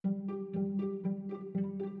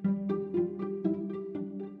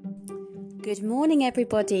Good morning,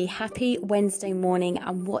 everybody. Happy Wednesday morning,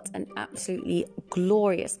 and what an absolutely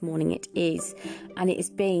glorious morning it is. And it has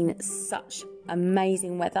been such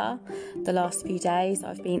amazing weather the last few days.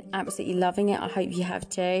 I've been absolutely loving it. I hope you have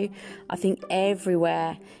too. I think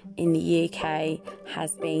everywhere in the UK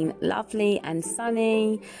has been lovely and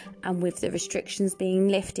sunny, and with the restrictions being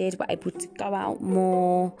lifted, we're able to go out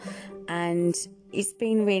more, and it's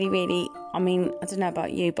been really, I don't know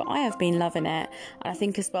about you, but I have been loving it. And I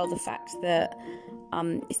think as well the fact that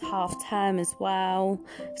it's half term as well,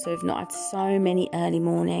 so we've not had so many early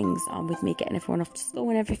mornings with me getting everyone off to school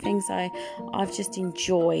and everything, so I've just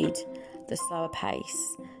enjoyed the slower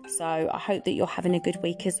pace. So I hope that you're having a good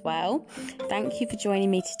week as well. Thank you for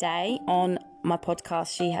joining me today on my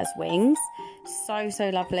podcast, She Has Wings. So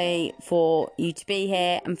lovely for you to be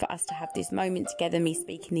here and for us to have this moment together, me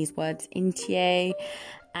speaking these words into you.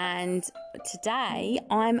 And today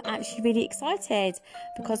I'm actually really excited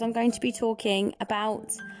because I'm going to be talking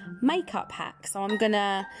about makeup hacks. So I'm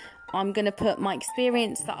gonna put my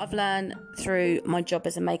experience that I've learned through my job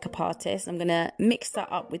as a makeup artist. I'm gonna mix that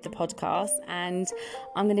up with the podcast, and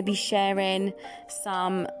I'm gonna be sharing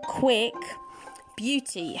some quick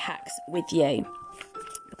beauty hacks with you,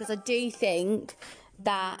 because I do think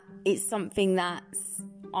that it's something that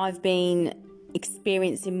I've been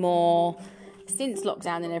experiencing more since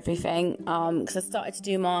lockdown and everything, because I started to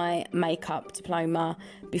do my makeup diploma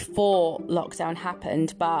before lockdown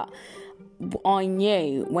happened, but I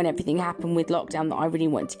knew when everything happened with lockdown that I really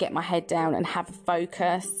wanted to get my head down and have a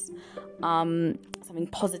focus, something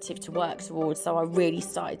positive to work towards. So I really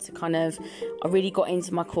started to I really got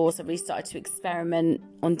into my course. I really started to experiment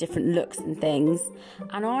on different looks and things,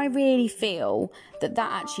 and I really feel that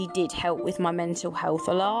actually did help with my mental health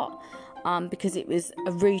a lot, because it was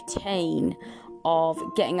a routine of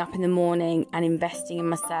getting up in the morning and investing in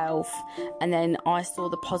myself, and then I saw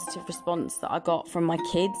the positive response that I got from my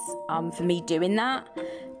kids for me doing that,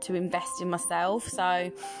 to invest in myself.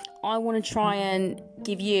 So I want to try and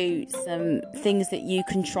give you some things that you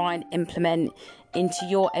can try and implement into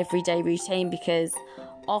your everyday routine, because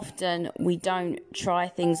often we don't try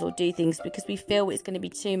things or do things because we feel it's going to be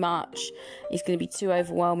too much, it's going to be too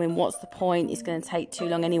overwhelming. What's the point? It's going to take too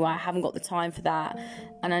long anyway. I haven't got the time for that.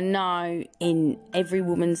 And I know in every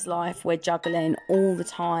woman's life we're juggling all the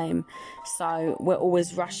time, so we're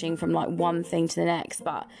always rushing from one thing to the next.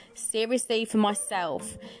 But seriously, for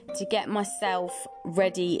myself, to get myself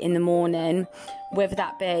ready in the morning, whether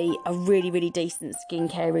that be a really decent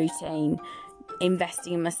skincare routine,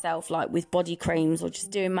 investing in myself with body creams, or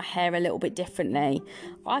just doing my hair a little bit differently,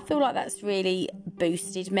 I feel like that's really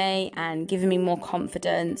boosted me and given me more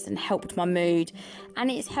confidence and helped my mood,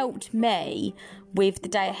 and it's helped me with the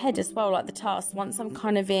day ahead as well, the tasks. Once I'm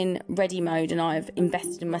in ready mode and I've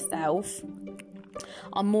invested in myself,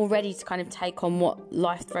 I'm more ready to take on what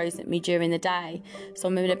life throws at me during the day. So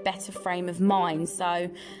I'm in a better frame of mind.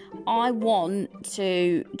 So I want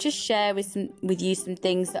to just share with you some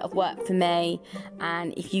things that have worked for me,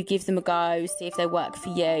 and if you give them a go, see if they work for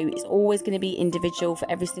you. It's always going to be individual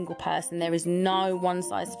for every single person. There is no one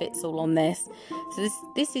size fits all on this. So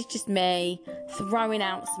this is just me throwing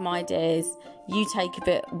out some ideas. You take a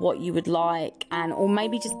bit what you would like, or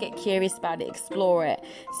maybe just get curious about it, explore it,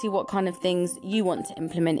 see what kind of things you want to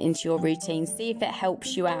implement into your routine, see if it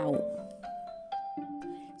helps you out.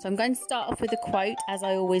 So I'm going to start off with a quote, as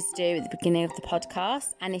I always do at the beginning of the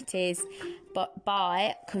podcast, and it is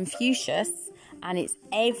by Confucius, and it's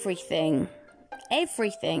everything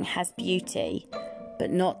has beauty, but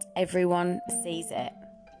not everyone sees it.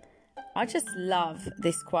 I just love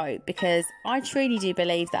this quote because I truly do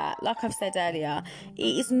believe that, like I've said earlier, it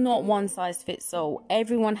is not one size fits all.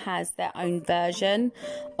 Everyone has their own version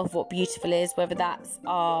of what beautiful is, whether that's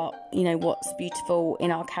what's beautiful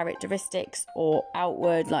in our characteristics or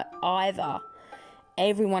outward, either.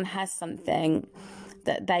 Everyone has something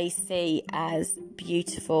that they see as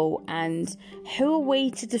beautiful, and who are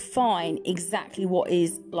we to define exactly what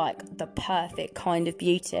is the perfect kind of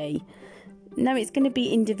beauty? No, it's going to be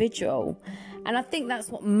individual. And I think that's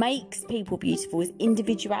what makes people beautiful, is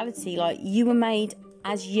individuality. You were made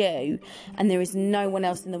as you, and there is no one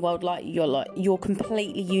else in the world like you. You're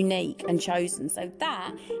completely unique and chosen. So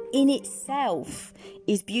that in itself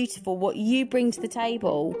is beautiful. What you bring to the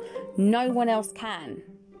table, no one else can.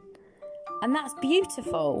 And that's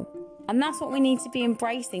beautiful. And that's what we need to be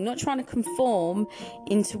embracing, not trying to conform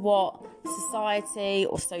into what society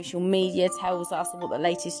or social media tells us, or what the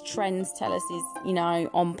latest trends tell us is,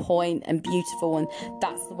 on point and beautiful, and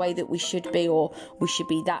that's the way that we should be, or we should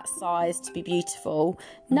be that size to be beautiful.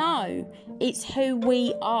 No, it's who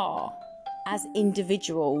we are as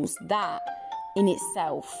individuals. That in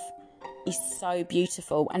itself is so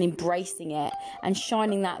beautiful, and embracing it and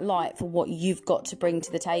shining that light for what you've got to bring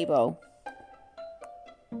to the table.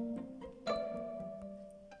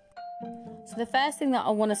 So the first thing that I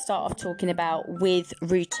want to start off talking about with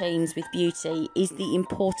routines with beauty is the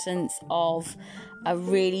importance of a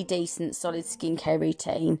really decent solid skincare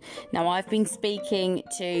routine. Now, I've been speaking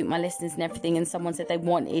to my listeners and everything, and someone said they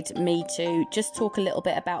wanted me to just talk a little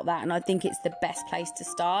bit about that, and I think it's the best place to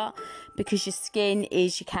start, because your skin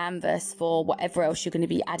is your canvas for whatever else you're going to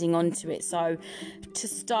be adding onto it. So to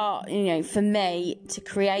start, for me, to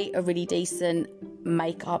create a really decent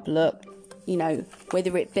makeup look,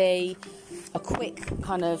 whether it be a quick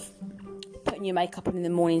kind of putting your makeup on in the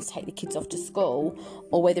morning to take the kids off to school,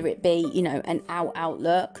 or whether it be, an out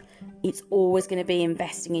look, it's always going to be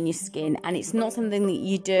investing in your skin. And it's not something that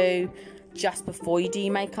you do just before you do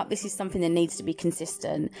your makeup. This is something that needs to be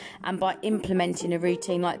consistent, and by implementing a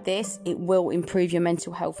routine like this, it will improve your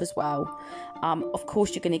mental health as well. Of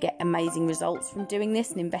course, you're going to get amazing results from doing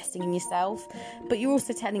this and investing in yourself, but you're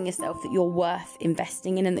also telling yourself that you're worth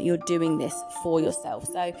investing in and that you're doing this for yourself.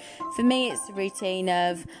 So for me, it's a routine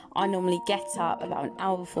of, I normally get up about an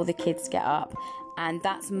hour before the kids get up, and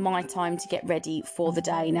that's my time to get ready for the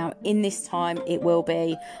day. Now, in this time, I'll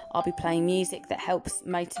be playing music that helps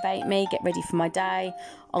motivate me, get ready for my day.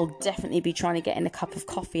 I'll definitely be trying to get in a cup of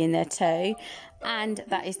coffee in there too. And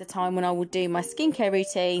that is the time when I will do my skincare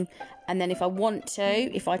routine. And then if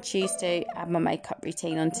I choose to, add my makeup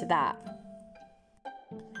routine onto that.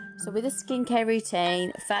 So with a skincare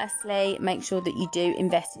routine, firstly, make sure that you do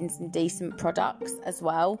invest in some decent products as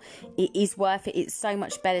well. It is worth it. It's so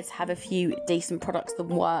much better to have a few decent products that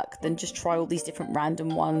work than just try all these different random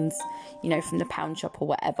ones, from the pound shop or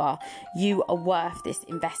whatever. You are worth this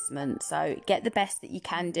investment. So get the best that you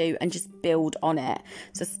can do and just build on it.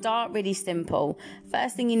 So start really simple.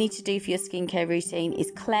 First thing you need to do for your skincare routine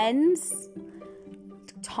is cleanse,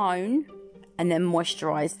 tone, and then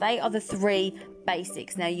moisturize. They are the three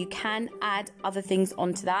basics. Now, you can add other things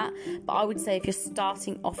onto that, but I would say if you're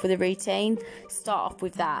starting off with a routine, start off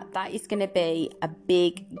with that. That is going to be a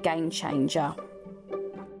big game changer.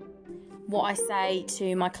 What I say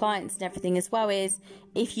to my clients and everything as well is,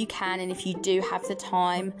 if you can and if you do have the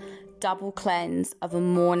time, double cleanse of a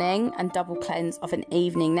morning and double cleanse of an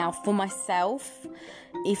evening. Now, for myself,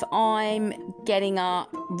 if I'm getting up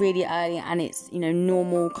really early and it's,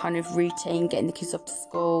 normal kind of routine, getting the kids off to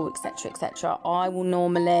school, etc., I will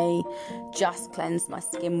normally just cleanse my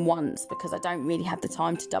skin once, because I don't really have the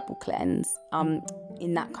time to double cleanse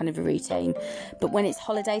in that kind of a routine. But when it's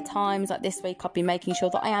holiday times, like this week, I'll be making sure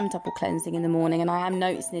that I am double cleansing in the morning, and I am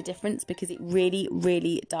noticing a difference, because it really,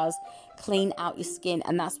 really does clean out your skin,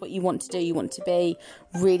 and that's what you want to do. You want to be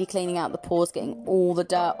really cleaning out the pores, getting all the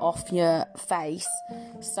dirt off your face,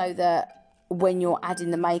 so that when you're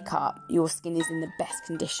adding the makeup, your skin is in the best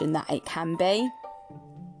condition that it can be.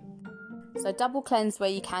 So double cleanse where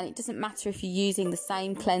you can. It doesn't matter if you're using the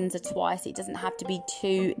same cleanser twice. It doesn't have to be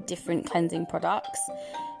two different cleansing products.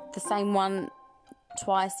 The same one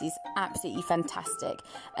twice is absolutely fantastic.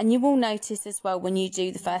 And you will notice as well, when you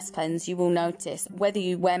do the first cleanse, you will notice whether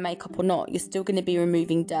you wear makeup or not, you're still going to be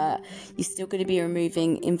removing dirt, you're still going to be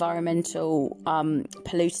removing environmental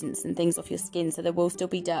pollutants and things off your skin. So there will still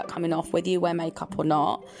be dirt coming off whether you wear makeup or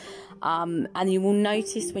not. And you will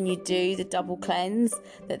notice when you do the double cleanse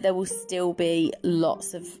that there will still be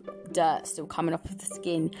lots of dirt still coming off of the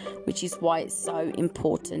skin, which is why it's so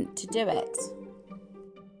important to do it.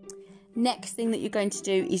 Next thing that you're going to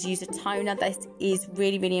do is use a toner. This is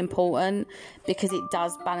really, really important, because it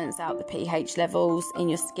does balance out the pH levels in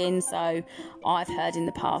your skin. So I've heard in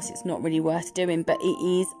the past it's not really worth doing, but it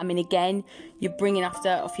is. Again, you're bringing enough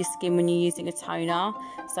dirt off your skin when you're using a toner,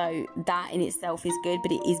 so that in itself is good,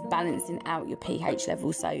 but it is balancing out your pH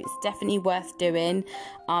level, so it's definitely worth doing.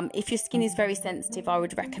 If your skin is very sensitive, I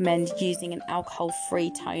would recommend using an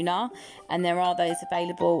alcohol-free toner, and there are those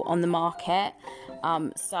available on the market.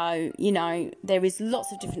 So there is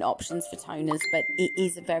lots of different options for toners, but it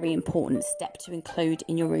is a very important step to include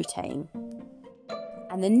in your routine.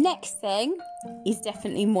 And the next thing is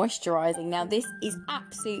definitely moisturising. Now, this is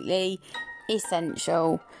absolutely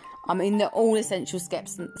essential. They're all essential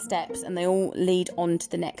steps, and they all lead on to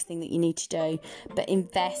the next thing that you need to do. But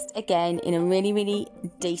invest, again, in a really, really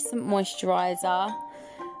decent moisturiser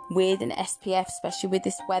with an SPF, especially with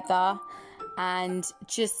this weather. And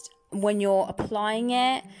just when you're applying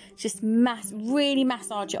it, just really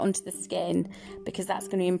massage it onto the skin, because that's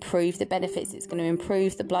going to improve the benefits. It's going to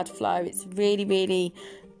improve the blood flow. It's really, really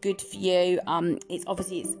good for you. It's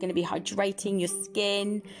going to be hydrating your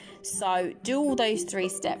skin. So do all those 3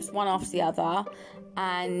 steps, one after the other.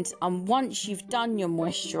 And once you've done your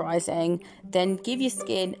moisturising, then give your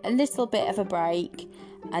skin a little bit of a break,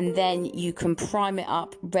 and then you can prime it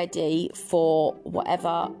up ready for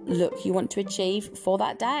whatever look you want to achieve for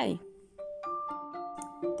that day.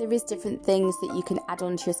 There is different things that you can add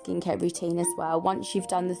on to your skincare routine as well. Once you've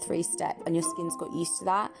done the 3-step and your skin's got used to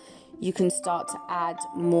that, you can start to add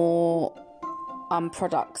more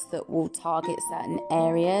products that will target certain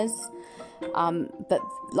areas. But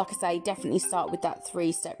like I say, definitely start with that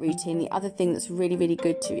 3-step routine. The other thing that's really, really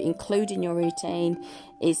good to include in your routine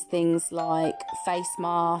is things like face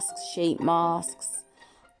masks, sheet masks,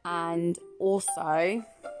 and also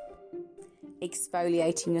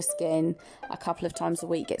exfoliating your skin a couple of times a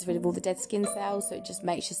week gets rid of all the dead skin cells, so it just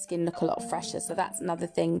makes your skin look a lot fresher. So that's another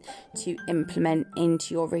thing to implement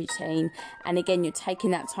into your routine. And again, you're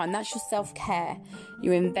taking that time. That's your self-care.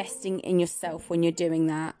 You're investing in yourself when you're doing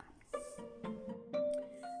that.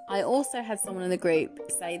 I also had someone in the group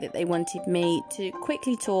say that they wanted me to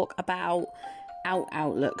quickly talk about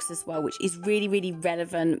out looks as well, which is really, really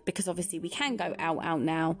relevant because obviously we can go out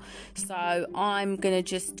now. So I'm going to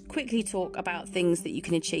just quickly talk about things that you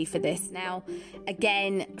can achieve for this. Now,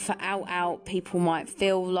 again, for out, people might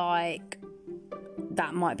feel like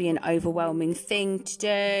that might be an overwhelming thing to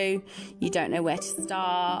do. You don't know where to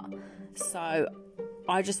start. So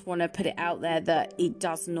I just want to put it out there that it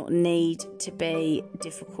does not need to be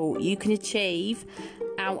difficult. You can achieve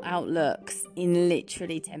out looks in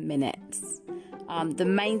literally 10 minutes. The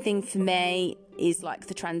main thing for me is like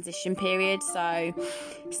the transition period. So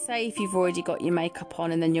say if you've already got your makeup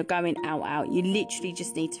on and then you're going out, you literally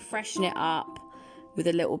just need to freshen it up with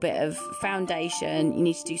a little bit of foundation. You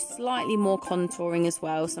need to do slightly more contouring as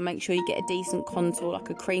well. So make sure you get a decent contour, like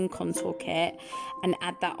a cream contour kit, and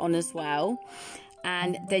add that on as well.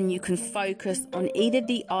 And then you can focus on either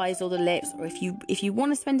the eyes or the lips, or if you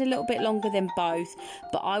want to spend a little bit longer, then both.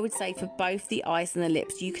 But I would say for both the eyes and the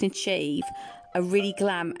lips, you can achieve a really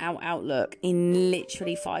glam out look in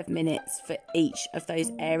literally 5 minutes for each of those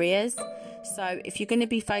areas. So if you're going to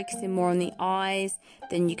be focusing more on the eyes,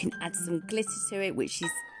 then you can add some glitter to it, which is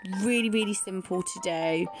really, really simple to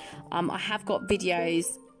do. I have got videos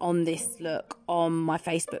on this look on my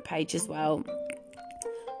Facebook page as well.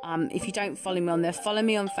 If you don't follow me on there, follow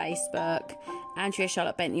me on Facebook, Andrea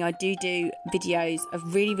Charlotte Bentley. I do videos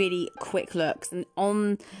of really, really quick looks, and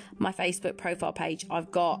on my Facebook profile page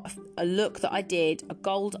I've got a look that I did, a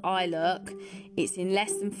gold eye look. It's in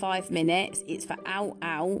less than 5 minutes. It's for out,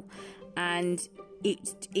 and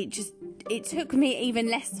it took me even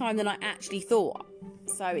less time than I actually thought.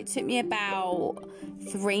 So it took me about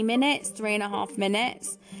 3.5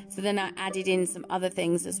 minutes. So then I added in some other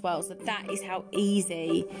things as well. So that is how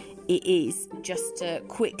easy it is just to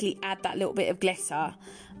quickly add that little bit of glitter.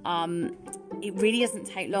 It really doesn't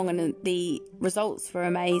take long, and the results were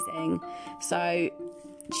amazing. So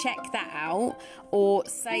check that out. Or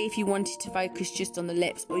say if you wanted to focus just on the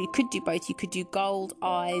lips, or you could do both. You could do gold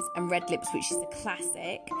eyes and red lips, which is a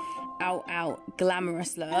classic out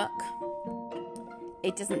glamorous look.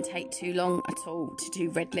 It doesn't take too long at all to do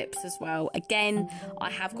red lips as well. Again, I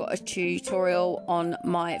have got a tutorial on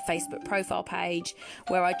my Facebook profile page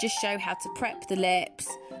where I just show how to prep the lips,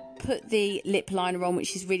 put the lip liner on,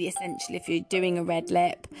 which is really essential if you're doing a red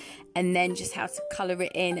lip, and then just how to colour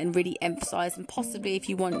it in and really emphasise, and possibly if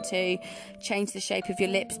you want to change the shape of your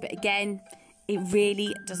lips. But again, it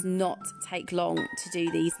really does not take long to do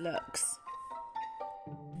these looks.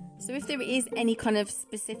 So if there is any kind of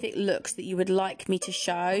specific looks that you would like me to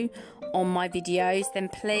show on my videos, then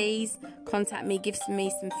please contact me, give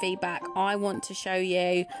me some feedback. I want to show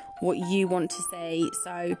you what you want to see.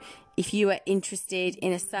 So if you are interested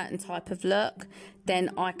in a certain type of look,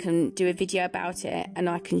 then I can do a video about it and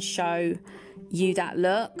I can show you that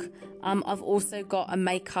look. I've also got a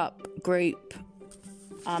makeup group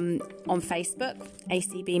on Facebook,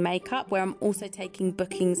 ACB Makeup, where I'm also taking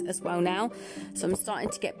bookings as well now. So I'm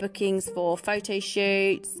starting to get bookings for photo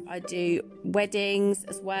shoots. I do weddings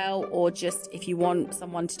as well, or just if you want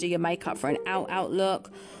someone to do your makeup for an out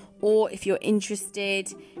look, or if you're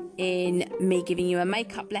interested in me giving you a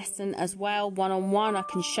makeup lesson as well, one-on-one, I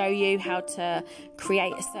can show you how to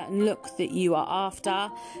create a certain look that you are after.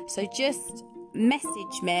 So just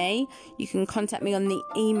message me. You can contact me on the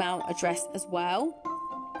email address as well,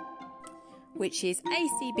 which is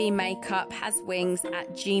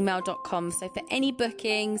acbmakeuphaswings@gmail.com. So for any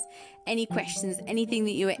bookings, any questions, anything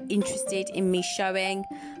that you are interested in me showing,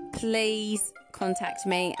 please contact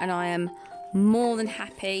me and I am more than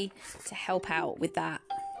happy to help out with that.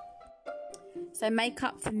 So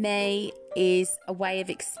makeup for me is a way of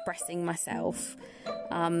expressing myself,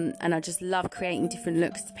 and I just love creating different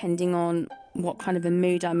looks depending on what kind of a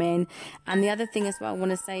mood I'm in. And the other thing as well I want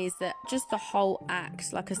to say is that just the whole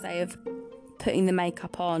act, like I say, of putting the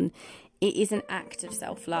makeup on, it is an act of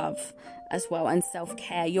self-love as well, and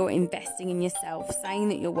self-care. You're investing in yourself, saying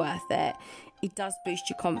that you're worth it. It does boost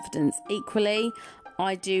your confidence. Equally,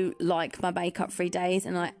 I do like my makeup-free days,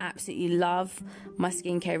 and I absolutely love my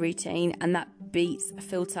skincare routine, and that beats a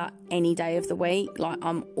filter any day of the week. Like,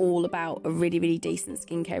 I'm all about a really, really decent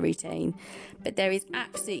skincare routine. But there is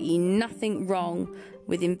absolutely nothing wrong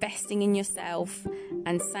with investing in yourself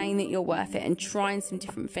and saying that you're worth it, and trying some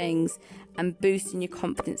different things and boosting your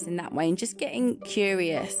confidence in that way, and just getting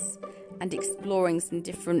curious and exploring some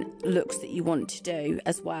different looks that you want to do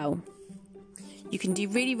as well. You can do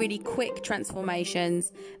really, really quick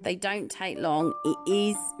transformations. They don't take long. It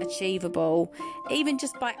is achievable, even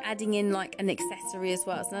just by adding in like an accessory as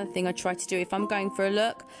well. It's another thing I try to do. If I'm going for a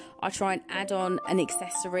look, I try and add on an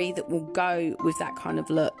accessory that will go with that kind of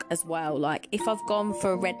look as well. Like if I've gone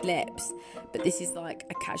for red lips, but this is like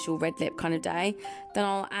a casual red lip kind of day, then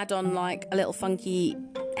I'll add on like a little funky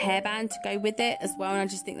hairband to go with it as well. And I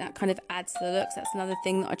just think that kind of adds to the looks. That's another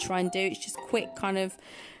thing that I try and do. It's just quick kind of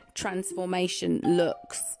transformation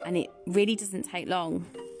looks, and it really doesn't take long.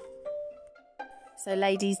 So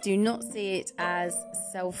ladies, do not see it as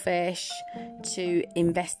selfish to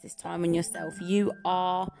invest this time on yourself. You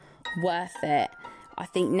are worth it. I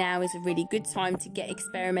think now is a really good time to get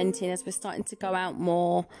experimenting as we're starting to go out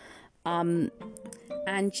more, and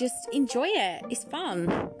just enjoy it. It's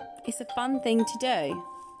fun. It's a fun thing to do.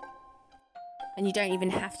 And you don't even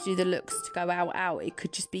have to do the looks to go out. It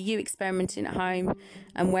could just be you experimenting at home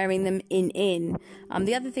and wearing them in.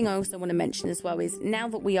 The other thing I also want to mention as well is, now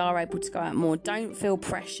that we are able to go out more, don't feel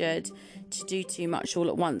pressured to do too much all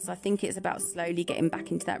at once. I think it's about slowly getting back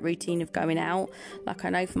into that routine of going out. Like, I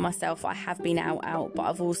know for myself, I have been out, but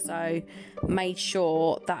I've also made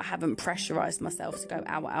sure that I haven't pressurized myself to go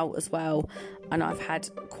out as well. And I've had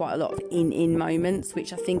quite a lot of in moments,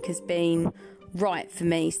 which I think has been right for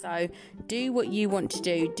me. So do what you want to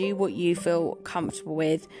do what you feel comfortable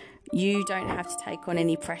with. You don't have to take on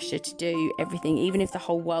any pressure to do everything, even if the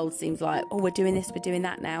whole world seems like, oh, we're doing this, we're doing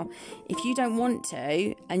that now. If you don't want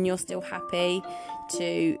to, and you're still happy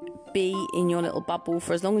to be in your little bubble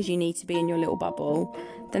for as long as you need to be in your little bubble,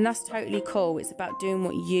 then that's totally cool. It's about doing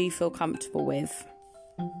what you feel comfortable with.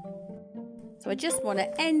 So I just want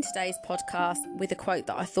to end today's podcast with a quote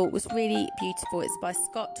that I thought was really beautiful. It's by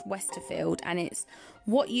Scott Westerfield, and it's,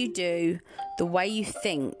 what you do, the way you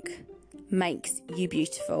think, makes you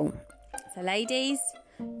beautiful. So ladies,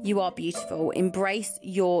 you are beautiful. Embrace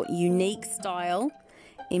your unique style.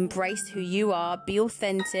 Embrace who you are. Be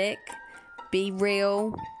authentic. Be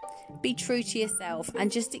real. Be true to yourself,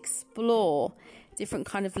 and just explore different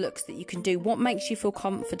kind of looks that you can do. What makes you feel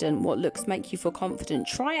confident? What looks make you feel confident?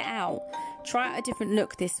 Try it out. Try out a different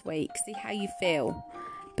look this week. See how you feel.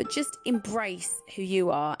 But just embrace who you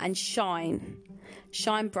are and shine.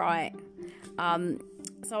 Shine bright.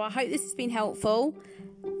 So I hope this has been helpful.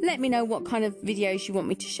 Let me know what kind of videos you want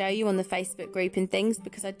me to show you on the Facebook group and things,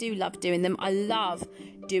 because I do love doing them. I love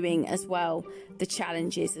doing as well the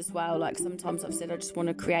challenges as well. Like, sometimes I've said I just want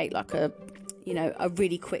to create like a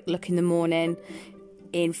really quick look in the morning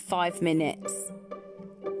in 5 minutes,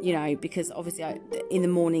 because obviously in the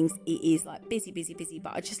mornings it is like busy,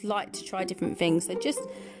 but I just like to try different things. So just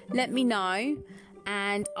let me know,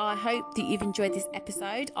 and I hope that you've enjoyed this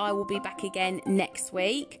episode. I will be back again next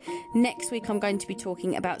week. Next week I'm going to be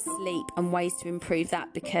talking about sleep and ways to improve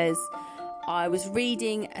that, because I was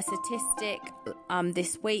reading a statistic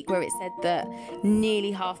this week where it said that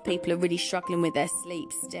nearly half people are really struggling with their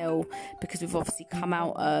sleep still, because we've obviously come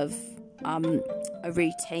out of a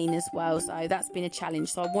routine as well. So that's been a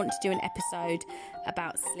challenge. So I want to do an episode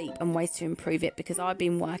about sleep and ways to improve it, because I've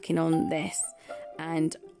been working on this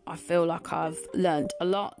and I feel like I've learned a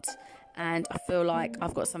lot, and I feel like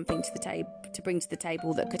I've got something to bring to the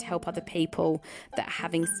table that could help other people that are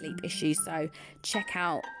having sleep issues. So check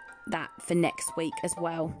out that for next week as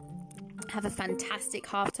well. Have a fantastic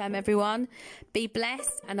half term, everyone. Be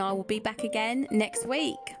blessed, and I will be back again next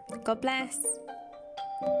week. God bless.